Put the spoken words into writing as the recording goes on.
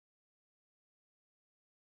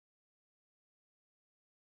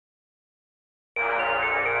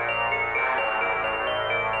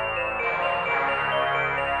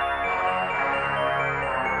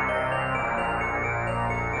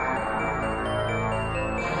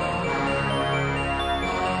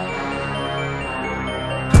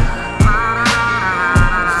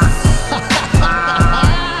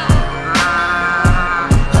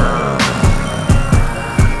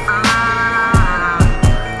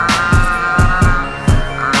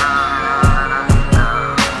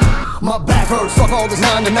fuck all this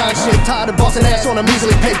 9 to 9 shit. Tired of busting ass on a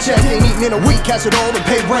measly paycheck. Ain't eating in a week, cash it all and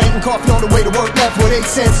pay rent. And coffee on the way to work, left with 8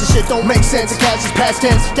 cents. This shit don't make sense, the cash is past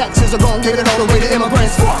tense. Taxes are gone, give it all the way to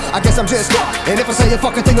immigrants. I guess I'm just stuck, and if I say a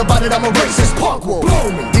fucking thing about it, I'm a racist punk. Will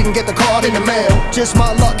blow me. Didn't get the card in the mail, just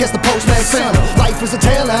my luck, guess the postman found it. Life is a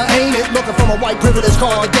tale now, ain't it? Looking from a white privilege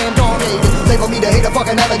card, damn darn ain't it. Label me to hate a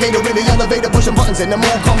fucking alligator in the elevator, pushing buttons and the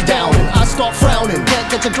moon comes down and I start frowning. Can't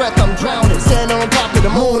catch a breath, I'm drowning. Standing on top of the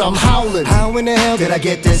moon, I'm howling. How in the hell did I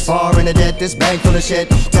get this far in the debt? This bank full of shit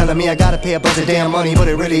telling me I gotta pay a bunch of damn money, but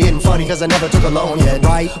it really isn't funny cause I never took a loan yet.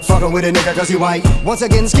 Right? Fucking with a nigga cause he white. Once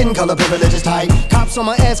again, skin color privilege is tight. Cops on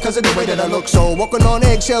my ass cause of the way that I look, so walking on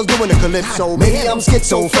eggshells doing the calypso. Maybe I'm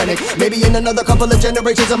schizophrenic, maybe in another couple of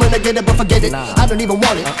generations I'm gonna get it, but forget it, I don't even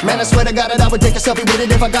want it. Man, I swear to God that I would take a selfie with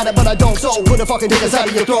it if I got it, but I don't. So put the fucking dickers out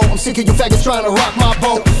of your throat. I'm sick of you faggots trying to rock my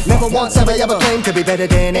boat. Never once have I ever claimed to be better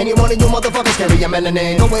than any one of you motherfuckers carry your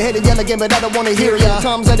melanin. Go ahead and yell again, but I don't wanna hear ya.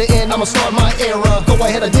 Time's at the end, I'ma start my era. Go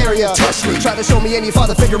ahead, I dare ya. Touch me. Try to show me any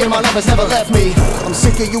father figure in my life has never left me. I'm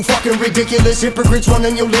sick of you fucking ridiculous hypocrites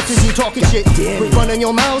running your lips as you talking shit. Quit running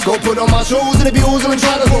your mouths, go put on my shoes and abuse them and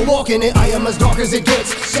try to go walk in it. I am as dark as it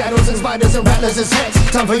gets. Shadows and spiders and rattlers and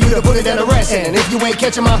sets. Time for you to put it at a rest. And if you ain't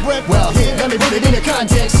catching my breath, well, here, let me put it in a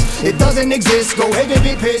context. It doesn't exist, go ahead and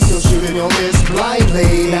be pissed. You'll shoot in your list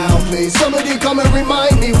blindly. Now please, somebody come and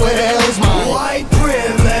remind me where the hell's my white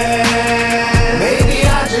privilege. Maybe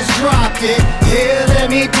I just dropped it. Here, let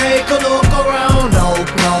me take a look around. No,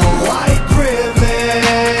 white privilege.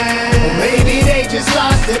 Maybe they just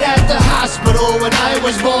lost it at the hospital when I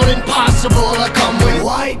was born. Impossible, I come with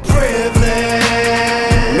white privilege.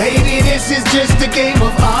 Maybe this is just a game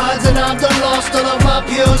of odds and I've done lost all of my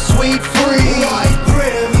pure, sweet, free white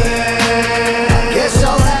privilege. Guess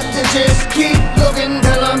I'll have to just keep looking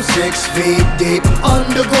till I'm 6 feet deep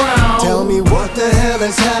underground. Tell me what the hell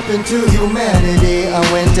has happened to humanity? I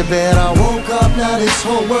went to bed, I woke up, now this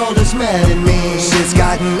whole world is mad at me. Shit's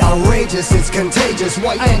gotten outrageous, it's contagious.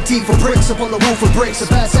 White Antifa bricks up on the roof of bricks. A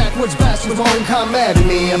pass backwards bastards won't come mad at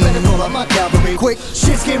me. I better pull up my cavalry quick.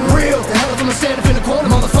 Shit's getting real. The hell if I'm standing in the corner,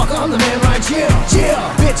 motherfucker, I'm the man right here. Yeah,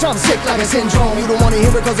 bitch, I'm sick like a syndrome. You don't wanna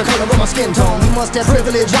hear it cause the color of my skin tone. You must have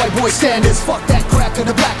privilege, white boy standards. Fuck that crack of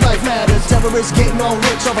the Black Lives Matters. Terrorists getting all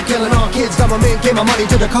rich over killing our kids. Government gave my money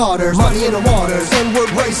to the Carters. Money in the waters. N-word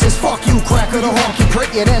racist. Fuck you, cracker, the honky prick.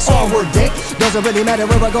 Yeah, that's all word dick. Doesn't really matter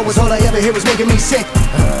where I go, it's all I ever hear is making me sick.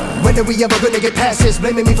 When are we ever gonna get past this?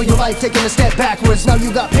 Blaming me for your life, taking a step backwards. Now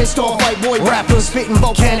you got pissed off white boy rappers, spitting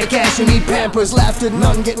volcanic ash, you need pampers. Laughter,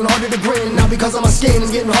 none, getting harder to grin. Now because of my skin,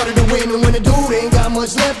 it's getting harder to win. And when a dude ain't got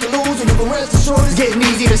much left to lose, and you can rest assured it's getting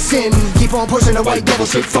easy to sin. Keep on pushing the white devil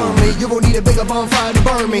shit firmly. You gon' need a bigger bonfire to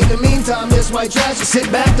burn me. In the meantime, this white trash will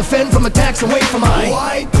sit back, defend from attacks, and wait for my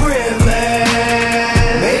white privilege.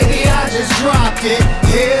 Maybe I just dropped it.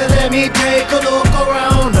 Here, let me take a look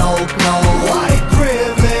around. No, white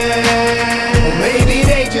privilege. Maybe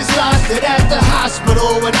they just lost it at the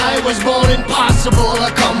hospital when I was born. Impossible,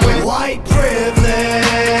 I come with white privilege.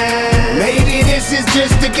 Maybe this is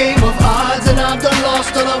just a game of odds and I've done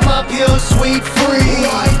lost all of my pure, sweet, free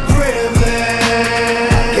white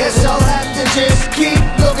privilege. Guess I'll have to just keep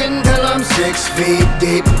looking till I'm 6 feet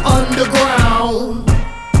deep underground.